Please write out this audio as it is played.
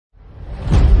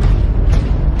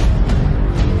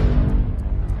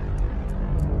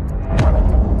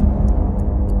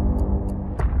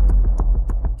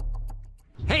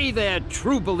there,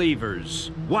 true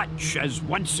believers. Watch as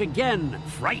once again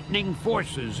frightening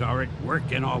forces are at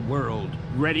work in our world,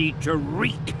 ready to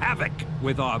wreak havoc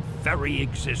with our very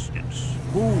existence.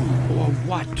 Who or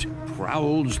what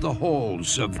prowls the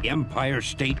halls of Empire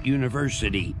State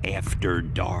University after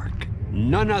dark?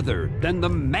 None other than the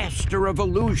master of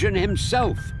illusion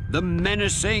himself, the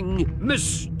menacing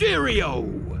Mysterio!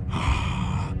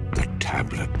 The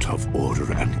tablet of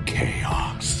order and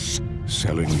chaos.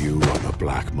 Selling you on the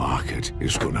black market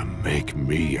is gonna make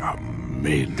me a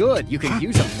mint. Good, you can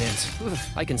use a mint. Ugh,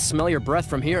 I can smell your breath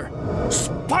from here.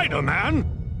 Spider-Man?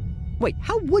 Wait,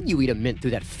 how would you eat a mint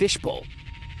through that fishbowl?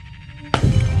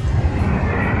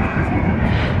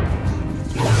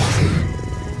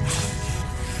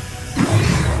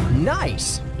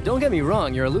 Nice! Don't get me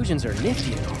wrong, your illusions are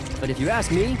nifty and all, but if you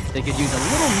ask me, they could use a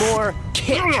little more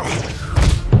kick.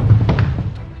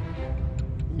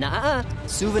 Nah,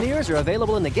 souvenirs are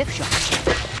available in the gift shop.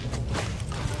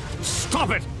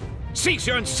 Stop it! Cease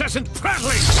your incessant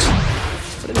prattling!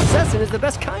 But incessant is the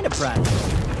best kind of prattling.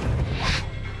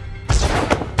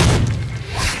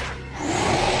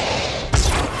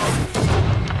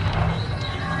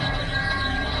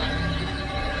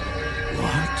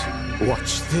 What?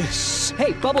 What's this?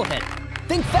 Hey, Bubblehead,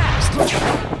 think fast!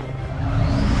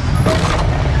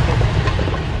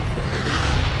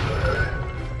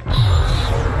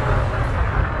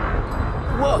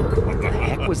 Whoa, what the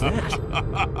heck was that?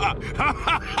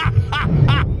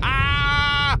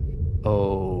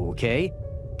 Okay,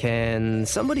 can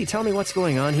somebody tell me what's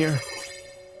going on here?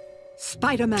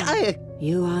 Spider-Man,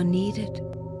 you are needed.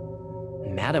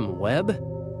 Madam Web?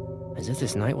 As if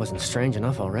this night wasn't strange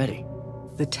enough already.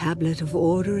 The Tablet of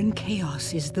Order and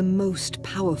Chaos is the most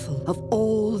powerful of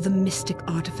all the mystic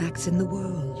artifacts in the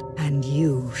world, and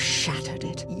you shattered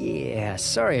it. Yeah,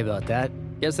 sorry about that.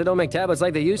 Guess they don't make tablets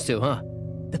like they used to, huh?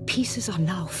 The pieces are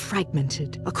now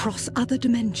fragmented across other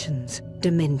dimensions.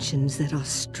 Dimensions that are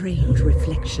strange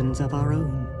reflections of our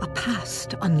own. A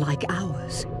past unlike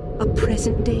ours. A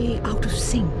present day out of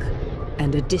sync.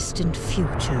 And a distant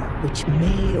future which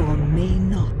may or may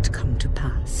not come to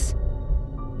pass.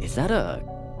 Is that a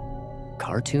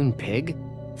cartoon pig?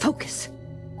 Focus.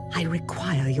 I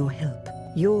require your help.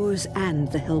 Yours and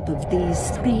the help of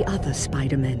these 3 other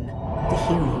Spider-Men. The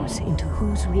heroes into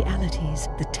whose realities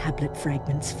the tablet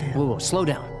fragments fell. Whoa, slow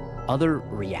down. Other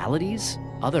realities?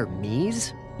 Other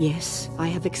me's? Yes, I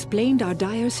have explained our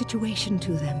dire situation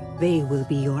to them. They will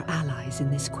be your allies in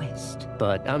this quest.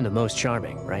 But I'm the most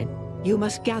charming, right? You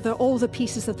must gather all the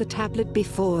pieces of the tablet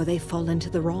before they fall into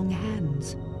the wrong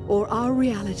hands. Or our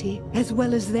reality, as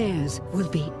well as theirs, will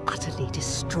be utterly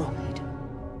destroyed.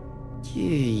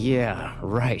 Yeah,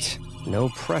 right. No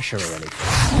pressure or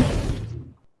anything.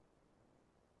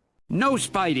 No,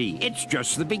 Spidey, it's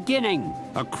just the beginning.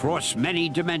 Across many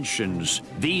dimensions,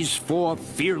 these 4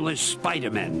 fearless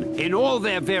Spider-Men, in all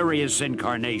their various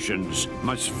incarnations,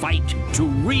 must fight to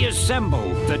reassemble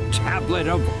the Tablet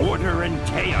of Order and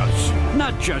Chaos.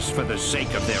 Not just for the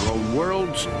sake of their own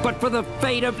worlds, but for the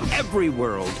fate of every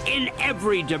world, in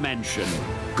every dimension.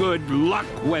 Good luck,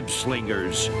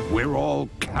 web-slingers. We're all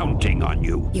counting on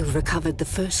you. You've recovered the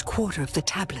first quarter of the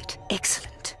tablet.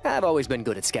 Excellent. I've always been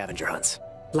good at scavenger hunts.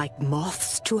 Like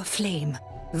moths to a flame,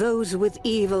 those with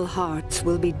evil hearts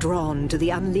will be drawn to the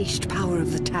unleashed power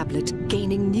of the tablet,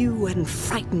 gaining new and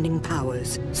frightening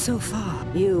powers. So far,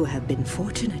 you have been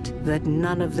fortunate that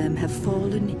none of them have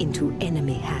fallen into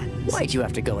enemy hands. Why'd you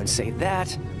have to go and say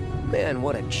that? Man,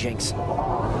 what a jinx.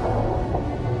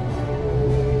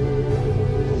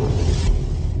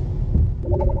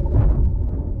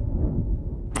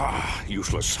 Ah,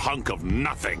 useless hunk of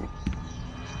nothing.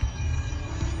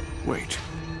 Wait.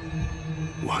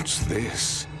 What's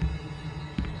this?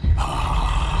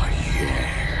 Ah,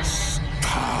 yes.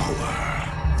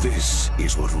 Power. This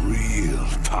is what real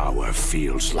power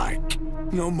feels like.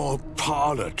 No more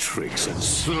parlor tricks and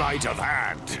sleight of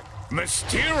hand.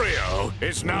 Mysterio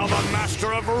is now the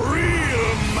master of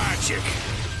real magic.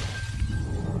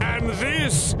 And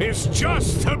this is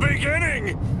just the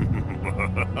beginning.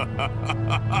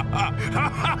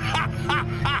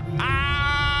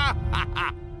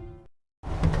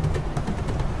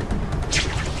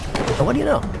 What do you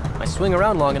know? I swing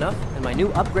around long enough, and my new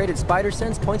upgraded spider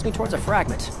sense points me towards a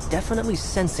fragment. Definitely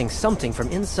sensing something from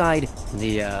inside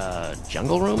the,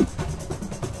 jungle room?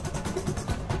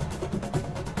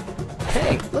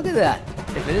 Hey, look at that!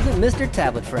 If it isn't Mr.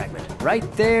 Tablet Fragment, right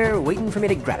there waiting for me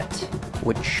to grab it.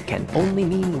 Which can only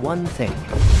mean one thing.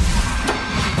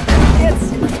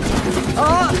 It's...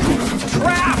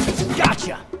 trapped!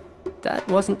 Gotcha! That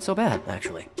wasn't so bad,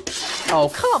 actually. Oh,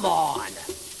 come on!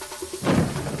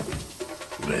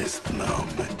 Rest now,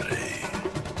 my friend.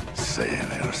 say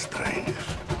they are strange.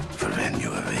 For when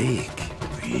you awake,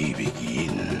 we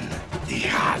begin the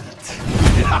hunt.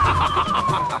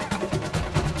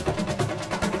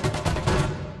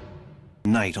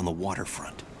 Night on the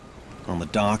waterfront. On the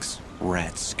docks,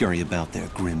 rats scurry about their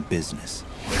grim business.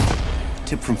 A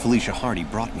tip from Felicia Hardy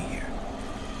brought me here.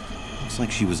 Looks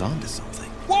like she was onto something.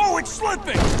 Whoa, it's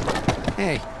slipping!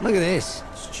 Hey, look at this.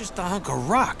 It's just a hunk of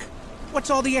rock. What's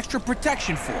all the extra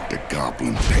protection for? The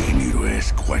goblin paying you to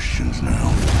ask questions now.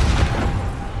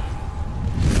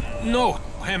 No,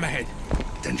 Hammerhead.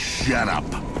 Then shut up.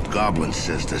 Goblin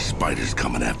says the spider's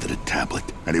coming after the tablet,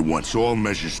 and he wants all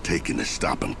measures taken to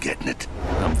stop him getting it.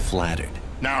 I'm flattered.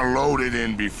 Now load it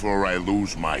in before I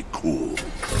lose my cool.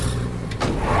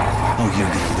 Oh, you're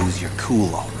gonna lose your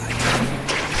cool, all right.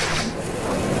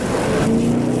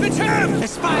 It's him! The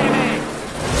Spider-Man!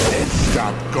 Then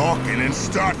stop gawking and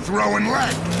start throwing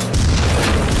lead.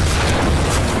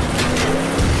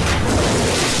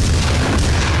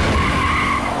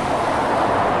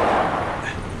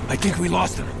 I think we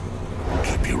lost him.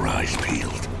 Keep your eyes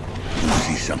peeled. You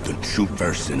see something, shoot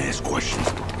first and ask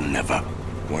questions. Never.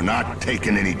 We're not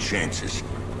taking any chances.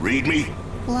 Read me?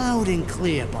 Loud and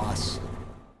clear, boss.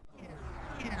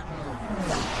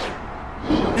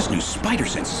 This new spider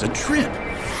sense is a trip.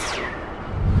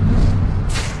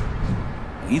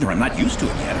 Either I'm not used to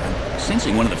it yet, or I'm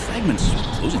sensing one of the fragments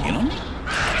closing in on me.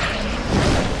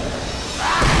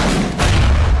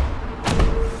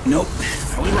 Nope,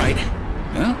 I was right.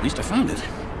 Well, at least I found it.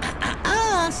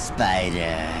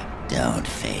 Spider. Don't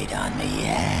fade on me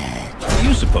yet. What are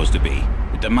you supposed to be?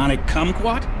 A demonic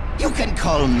kumquat? You can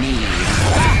call me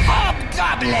a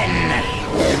hobgoblin.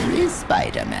 Every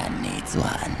Spider-Man needs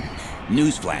one.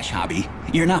 Newsflash, Hobby.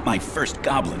 You're not my first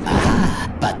goblin.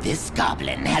 But this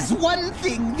goblin has one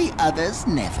thing the others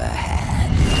never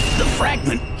had. The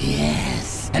fragment?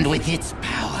 Yes, and with its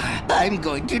power, I'm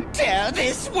going to tear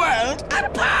this world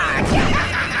apart!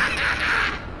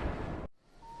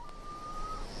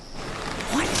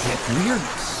 What is that weird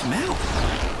smell?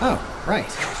 Oh,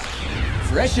 right.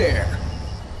 Fresh air.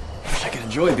 Wish I could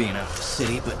enjoy being out in the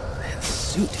city, but that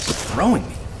suit is throwing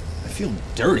me. I feel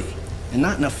dirty, and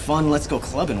not in a fun let's go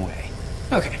clubbing way.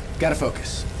 Okay, gotta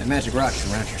focus. That magic rock is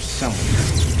around here somewhere.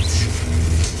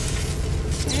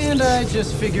 And I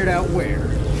just figured out where.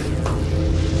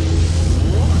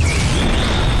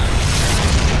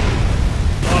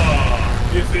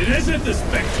 If it isn't the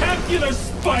spectacular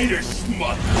spider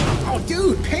smut! Oh,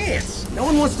 dude, pants! No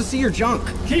one wants to see your junk.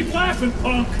 Keep laughing,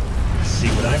 punk! See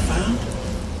what I found?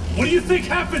 What do you think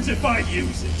happens if I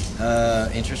use it?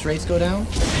 Interest rates go down?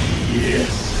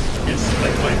 Yes. It's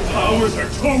like my powers are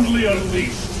totally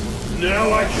unleashed.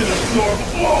 Now I can absorb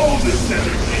all this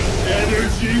energy.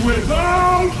 Energy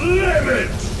without limit!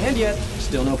 And yet,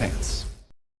 still no pants.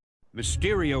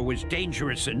 Mysterio was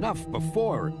dangerous enough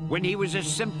before, when he was a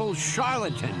simple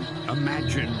charlatan.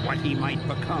 Imagine what he might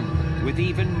become, with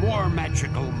even more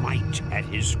magical might at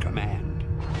his command.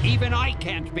 Even I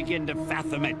can't begin to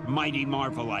fathom it, mighty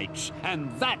Marvelites,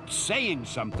 and that's saying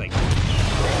something.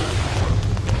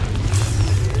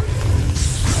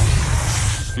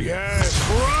 Yes,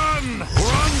 run!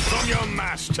 Run from your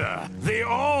master, the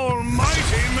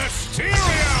almighty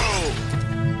Mysterio!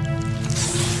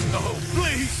 Oh,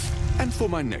 please! And for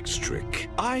my next trick,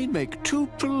 I make 2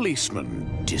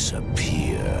 policemen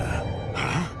disappear.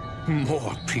 Huh?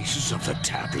 More pieces of the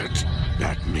tablet.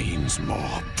 That means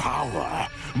more power.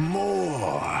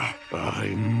 More.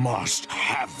 I must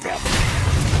have them.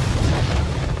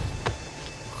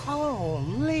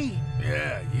 Holy.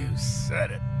 Yeah, you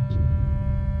said it.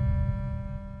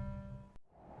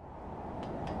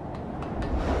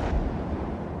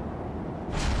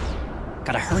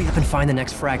 Gotta hurry up and find the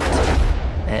next fragment.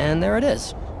 And there it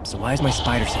is. So why is my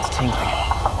spider sense tingling?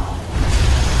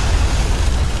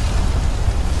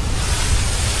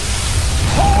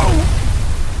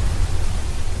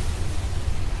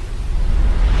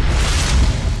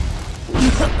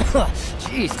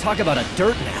 Jeez, talk about a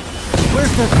dirt nap.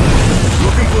 Where's the...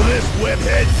 Looking for this,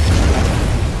 webhead?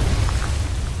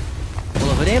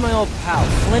 Well, if it ain't my old pal,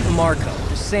 Flint Marco,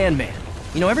 the Sandman.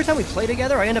 You know, every time we play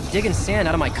together, I end up digging sand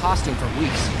out of my costume for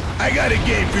weeks. I got a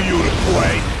game for you to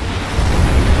play.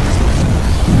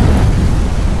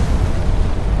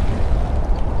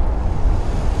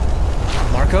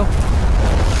 Marco?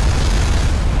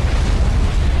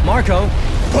 Marco?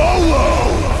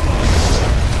 Polo!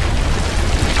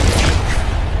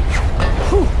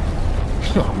 Whew.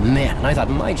 Oh man, and I thought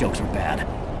my jokes were bad.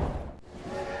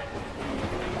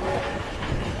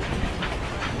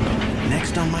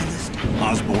 Next on my list,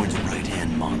 Osborn's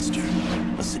right-hand man. monster.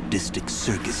 A sadistic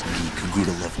circus geek who grew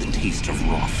to love the taste of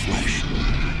raw flesh.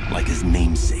 Like his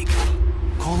namesake.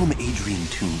 Call him Adrian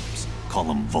Toombs. Call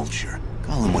him Vulture.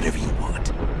 Call him whatever you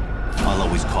want. I'll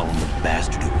always call him the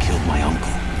bastard who killed my uncle.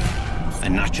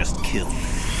 And not just killed.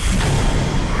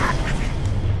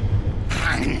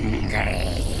 Hungry.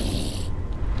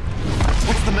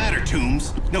 What's the matter,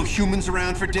 Toombs? No humans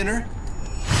around for dinner?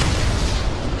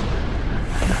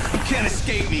 You can't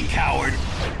escape me, coward!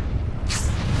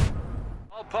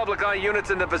 All public eye units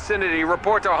in the vicinity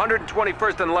report to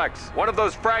 121st and Lex. One of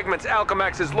those fragments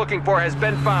Alchemax is looking for has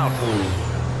been found.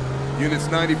 Units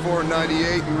 94 and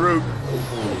 98 en route.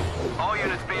 All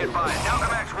units be advised.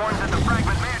 Alchemax warns that the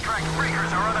fragment may attract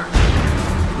freakers or other...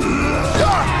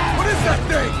 What is that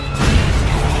thing?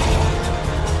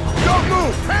 Don't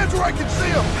move! Hands where I can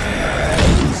see them!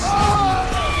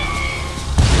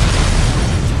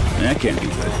 That can't be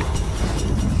good.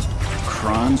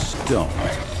 Kron Stone.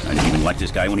 I didn't even like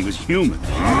this guy when he was human.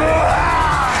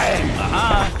 Aha!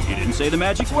 You didn't say the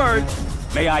magic word.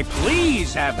 May I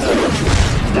please have the...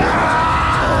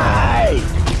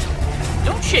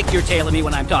 Don't shake your tail at me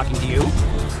when I'm talking to you.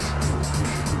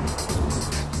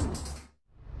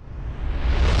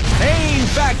 Pain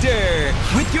Factor!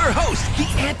 With your host, the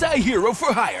anti-hero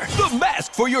for hire, the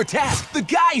mask for your task, the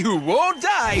guy who won't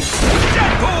die,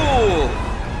 Deadpool!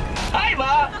 Hi,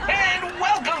 Ma, and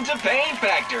welcome to Pain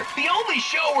Factor, the only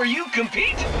show where you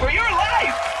compete for your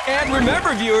life! And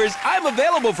remember, viewers, I'm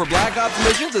available for Black Ops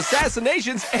missions,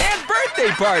 assassinations, and birthday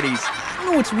parties! I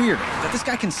don't know what's weird, that this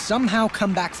guy can somehow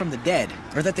come back from the dead,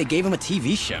 or that they gave him a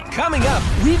TV show. Coming up,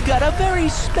 we've got a very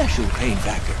special Pain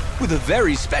Factor, with a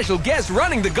very special guest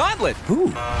running the gauntlet. Who?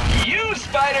 You,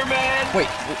 Spider-Man! Wait,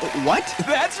 what?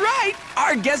 That's right!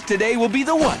 Our guest today will be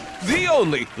the one, the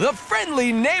only, the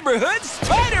friendly neighborhood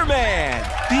Spider-Man!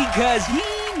 Because he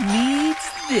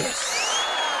needs this.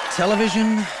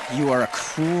 Television, you are a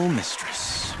cruel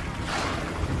mistress.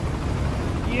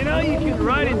 You know you can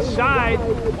run inside.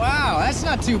 Wow, that's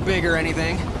not too big or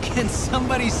anything. Can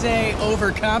somebody say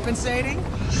overcompensating?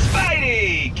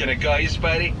 Spidey! Can I call you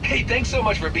Spidey? Hey, thanks so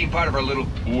much for being part of our little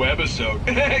webisode.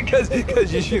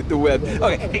 Cause you shoot the web.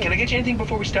 Okay, hey, can I get you anything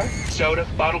before we start? Soda,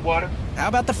 bottled water? How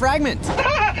about the fragment?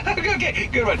 Okay,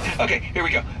 good one. Okay, here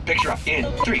we go. Picture up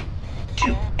in 3,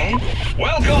 2, and...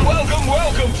 Welcome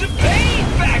to Pain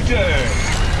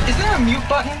Factor! Is there a mute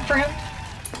button for him?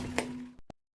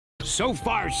 So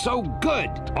far, so good.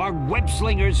 Our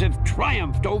web-slingers have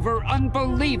triumphed over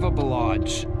unbelievable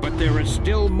odds. But there are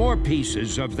still more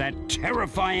pieces of that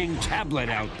terrifying tablet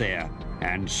out there.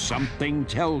 And something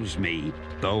tells me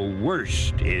the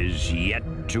worst is yet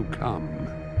to come.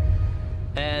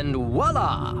 And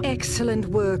voila! Excellent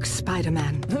work,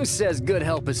 Spider-Man. Who says good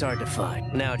help is hard to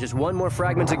find? Now just one more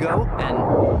fragment to go,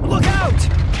 and... Look out!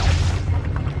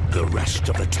 The rest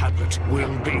of the tablet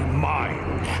will be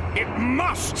mine. It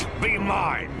must be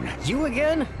mine. You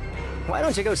again? Why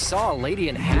don't you go saw a lady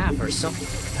in half or something?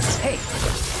 Hey,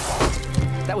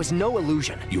 that was no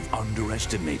illusion. You've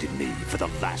underestimated me for the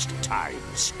last time,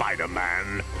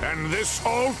 Spider-Man. And this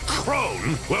old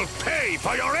crone will pay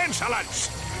for your insolence!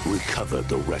 Recover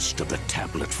the rest of the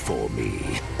tablet for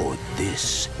me, or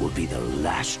this will be the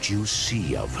last you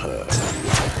see of her.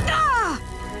 Ah!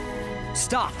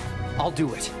 Stop. I'll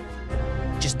do it.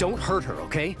 Just don't hurt her,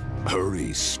 okay?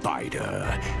 Hurry,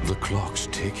 Spider. The clock's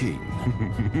ticking.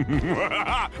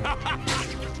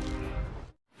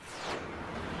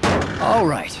 All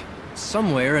right.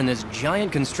 Somewhere in this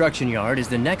giant construction yard is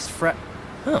the next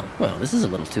Oh, well, this is a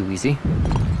little too easy.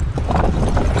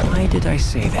 Why did I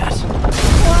say that?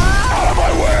 Out of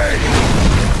my way!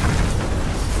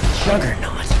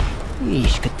 Juggernaut.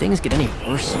 Yeesh, could things get any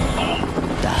worse? I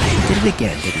did it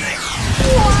again, didn't I?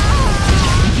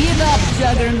 Give up,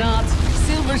 Juggernaut.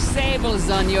 Silver Sable's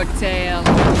on your tail.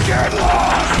 Get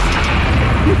lost!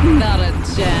 Not a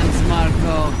chance,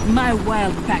 Marco. My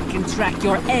wild pack can track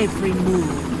your every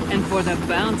move. And for the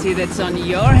bounty that's on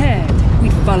your head,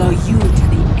 we'd follow you to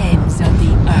the ends of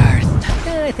the earth.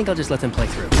 I think I'll just let them play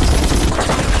through.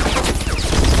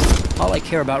 All I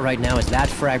care about right now is that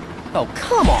frag... Oh,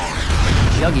 come on!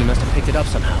 Juggy must have picked it up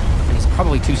somehow, and he's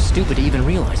probably too stupid to even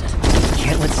realize it.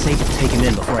 Can't let Sable take him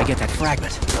in before I get that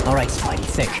fragment. All right, Spidey,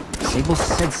 think. Sable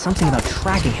said something about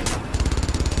tracking him.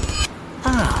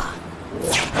 Ah.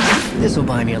 This'll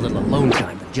buy me a little alone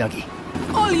time with Juggy.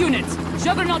 All units!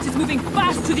 Juggernaut is moving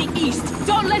fast to the east!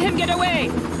 Don't let him get away!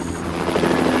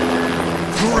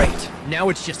 Great! Now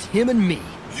it's just him and me.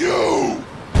 You!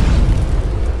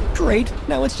 Great!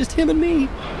 Now it's just him and me.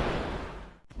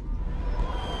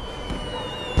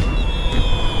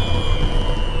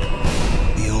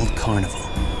 The old carnival.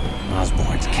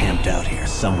 Osborn's camped out here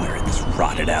somewhere in this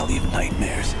rotted alley of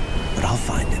nightmares. But I'll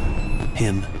find him.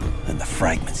 Him and the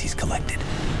fragments he's collected.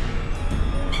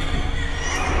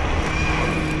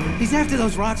 He's after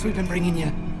those rocks we've been bringing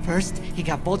you. First, he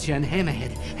got Vulture and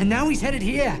Hammerhead, and now he's headed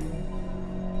here.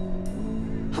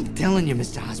 I'm telling you,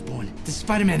 Mr. Osborn, the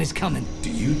Spider-Man is coming.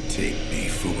 Do you take me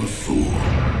for a fool?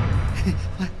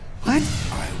 What?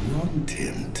 I want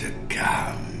him to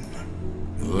come.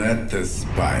 Let the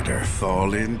spider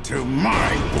fall into my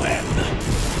web.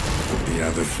 The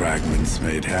other fragments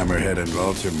made Hammerhead and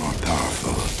Vulture more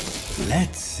powerful.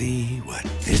 Let's see what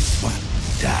this one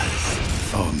does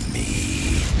for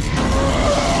me.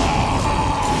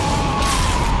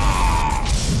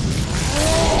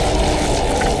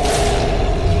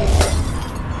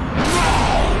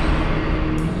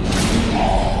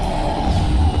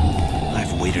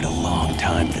 I've waited a long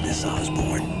time for this,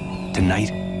 Osborn.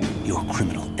 Tonight, your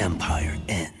criminal empire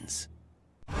ends.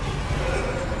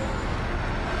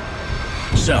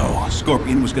 So,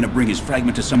 Scorpion was gonna bring his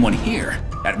fragment to someone here,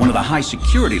 at one of the high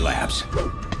security labs.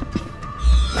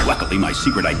 Luckily, my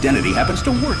secret identity happens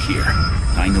to work here.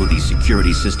 I know these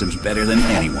security systems better than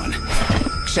anyone.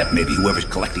 Except maybe whoever's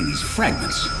collecting these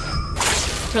fragments.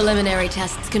 Preliminary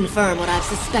tests confirm what I've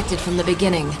suspected from the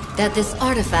beginning, that this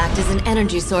artifact is an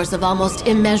energy source of almost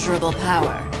immeasurable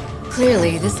power.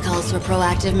 Clearly, this calls for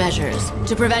proactive measures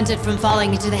to prevent it from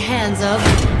falling into the hands of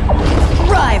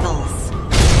rivals.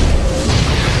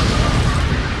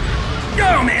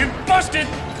 Go, man! Busted!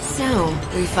 So,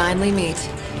 we finally meet.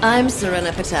 I'm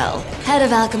Serena Patel, head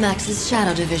of Alchemax's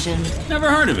Shadow Division. Never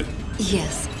heard of it.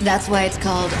 Yes, that's why it's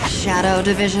called Shadow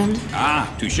Division.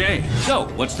 Ah, touche. So,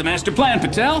 what's the master plan,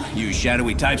 Patel? You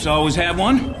shadowy types always have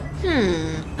one?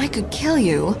 I could kill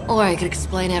you, or I could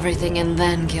explain everything and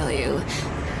then kill you.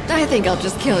 I think I'll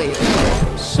just kill you.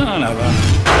 Son of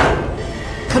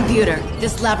a... Computer,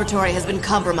 this laboratory has been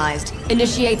compromised.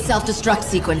 Initiate self-destruct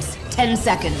sequence. 10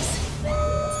 seconds.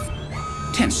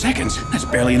 10 seconds? That's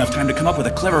barely enough time to come up with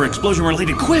a clever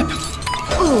explosion-related quip.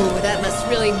 Ooh, that must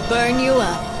really burn you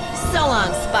up. So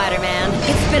long, Spider-Man.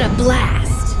 It's been a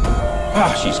blast.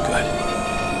 Ah, she's good.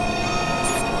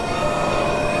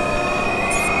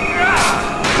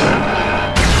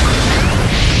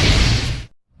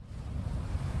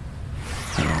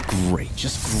 Oh, great.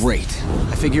 Just great.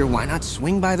 I figure why not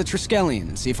swing by the Triskelion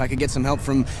and see if I could get some help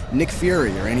from Nick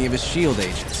Fury or any of his S.H.I.E.L.D.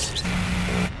 agents.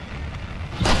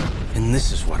 And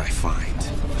this is what I find.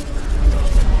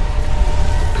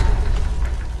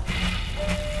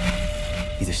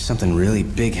 Either something really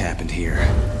big happened here.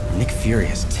 Nick Fury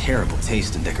has terrible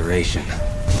taste in decoration.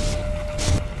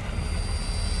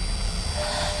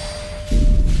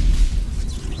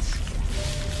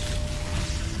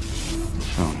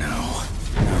 Oh no.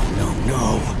 No, no,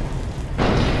 no.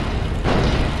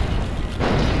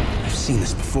 I've seen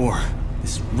this before.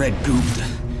 This red goop, the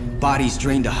bodies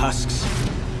drained to husks.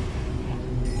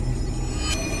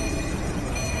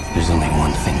 There's only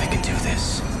one thing that could do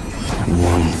this.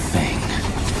 One thing.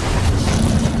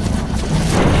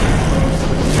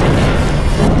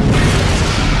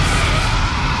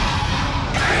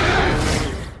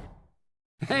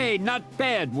 Hey, not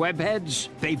bad, webheads.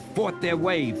 They fought their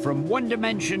way from one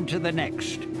dimension to the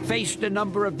next, faced a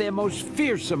number of their most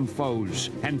fearsome foes,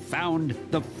 and found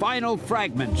the final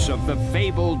fragments of the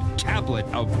fabled Tablet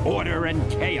of Order and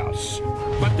Chaos.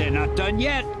 But they're not done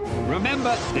yet.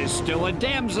 Remember, there's still a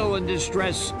damsel in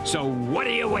distress, so what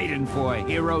are you waiting for,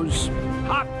 heroes?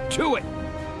 Hop to it!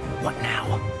 What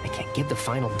now? I can't give the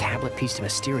final tablet piece to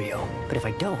Mysterio, but if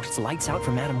I don't, it's lights out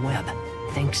for Madam Web.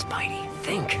 Think, Spidey,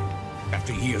 think.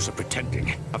 After years of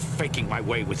pretending, of faking my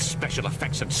way with special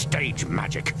effects and stage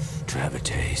magic, to have a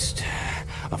taste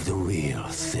of the real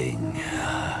thing.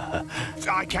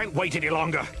 I can't wait any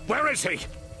longer. Where is he?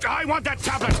 I want that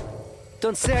tablet!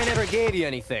 Don't say I never gave you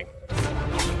anything.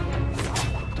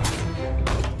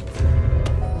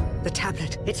 The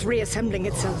tablet, it's reassembling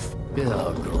itself.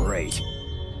 Oh, great.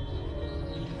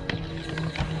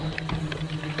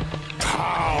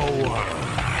 Power!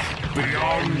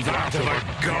 Beyond that of a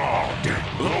god,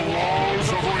 the walls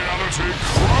of reality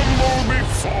crumble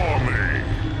before me!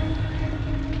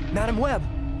 Madam Web!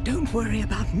 Don't worry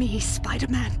about me,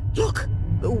 Spider-Man. Look!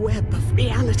 The web of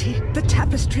reality, the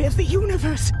tapestry of the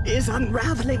universe, is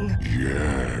unraveling.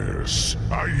 Yes,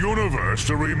 a universe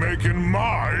to remake in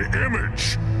my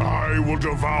image. I will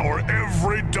devour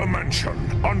every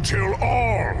dimension until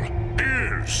all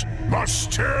is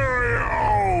Mysterio!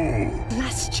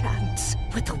 Last chance.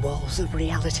 With the walls of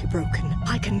reality broken,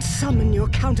 I can summon your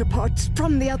counterparts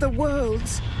from the other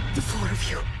worlds. The four of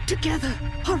you, together,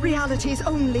 are reality's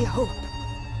only hope.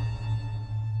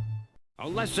 A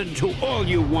lesson to all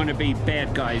you wannabe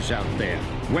bad guys out there.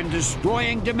 When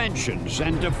destroying dimensions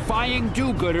and defying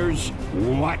do-gooders,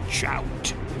 watch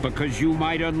out. Because you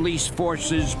might unleash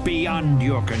forces beyond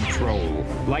your control.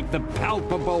 Like the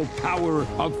palpable power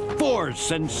of 4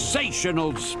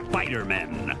 sensational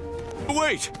Spider-Men.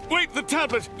 Wait, the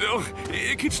tablet! Oh,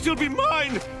 it could still be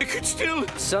mine! It could still...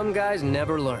 Some guys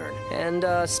never learn. And,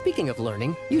 speaking of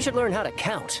learning, you should learn how to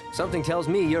count. Something tells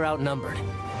me you're outnumbered.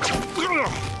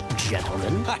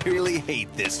 Gentlemen. I really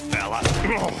hate this fella.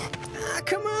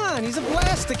 Come on, he's a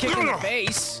blast to kick in the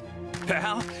face.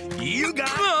 Pal, you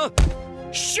got...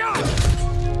 Shot!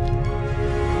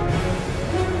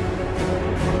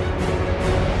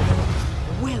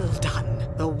 Well done.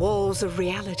 The walls of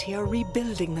reality are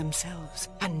rebuilding themselves.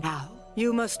 And now,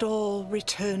 you must all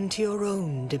return to your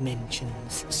own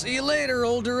dimensions. See you later,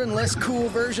 older and less cool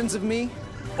versions of me.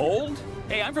 Old?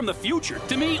 Hey, I'm from the future.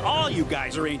 To me, all you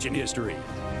guys are ancient history.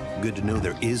 Good to know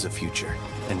there is a future,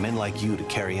 and men like you to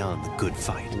carry on the good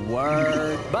fight.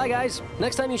 Word. Bye, guys.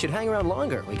 Next time you should hang around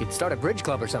longer. We could start a bridge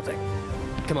club or something.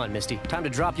 Come on, Misty. Time to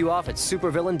drop you off at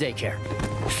Supervillain Daycare.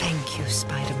 Thank you,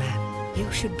 Spider-Man.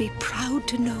 You should be proud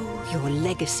to know your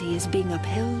legacy is being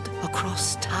upheld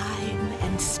across time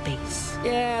and space.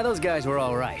 Yeah, those guys were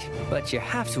all right. But you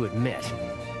have to admit...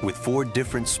 With 4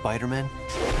 different Spider-Men?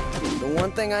 The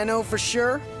one thing I know for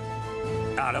sure...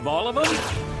 Out of all of them...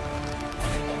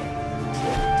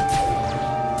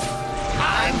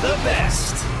 I'm the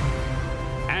best!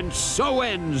 And so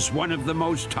ends one of the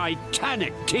most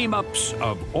titanic team-ups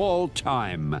of all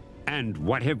time. And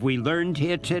what have we learned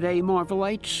here today,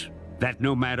 Marvelites? That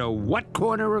no matter what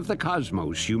corner of the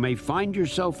cosmos you may find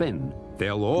yourself in,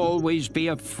 there'll always be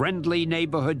a friendly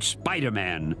neighborhood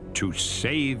Spider-Man to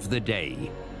save the day.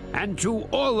 And to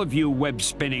all of you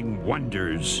web-spinning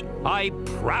wonders, I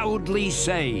proudly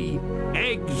say,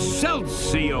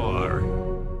 Excelsior!